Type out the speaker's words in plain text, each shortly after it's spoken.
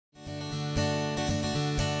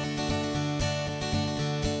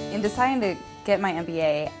In deciding to get my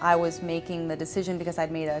MBA, I was making the decision because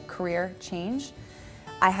I'd made a career change.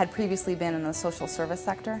 I had previously been in the social service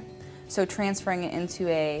sector, so transferring it into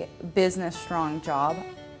a business-strong job,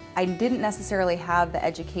 I didn't necessarily have the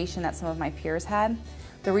education that some of my peers had.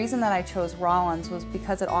 The reason that I chose Rollins was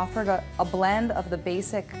because it offered a blend of the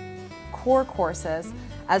basic core courses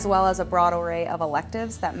as well as a broad array of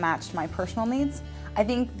electives that matched my personal needs. I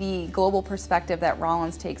think the global perspective that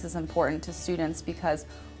Rollins takes is important to students because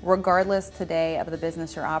regardless today of the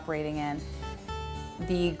business you're operating in,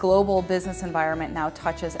 the global business environment now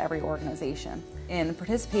touches every organization. In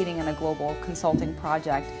participating in a global consulting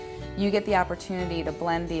project, you get the opportunity to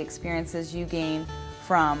blend the experiences you gain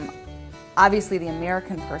from obviously the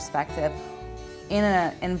American perspective in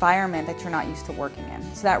an environment that you're not used to working in.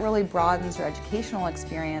 So that really broadens your educational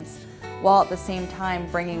experience while at the same time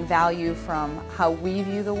bringing value from how we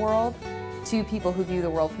view the world to people who view the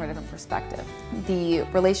world from a different perspective. The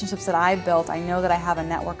relationships that I've built, I know that I have a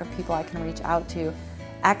network of people I can reach out to,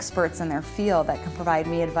 experts in their field that can provide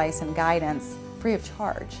me advice and guidance free of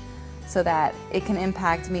charge so that it can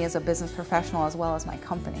impact me as a business professional as well as my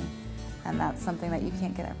company. And that's something that you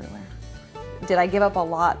can't get everywhere. Did I give up a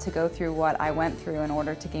lot to go through what I went through in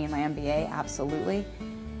order to gain my MBA? Absolutely.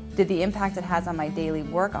 Did the impact it has on my daily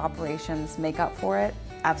work operations make up for it?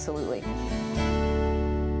 Absolutely.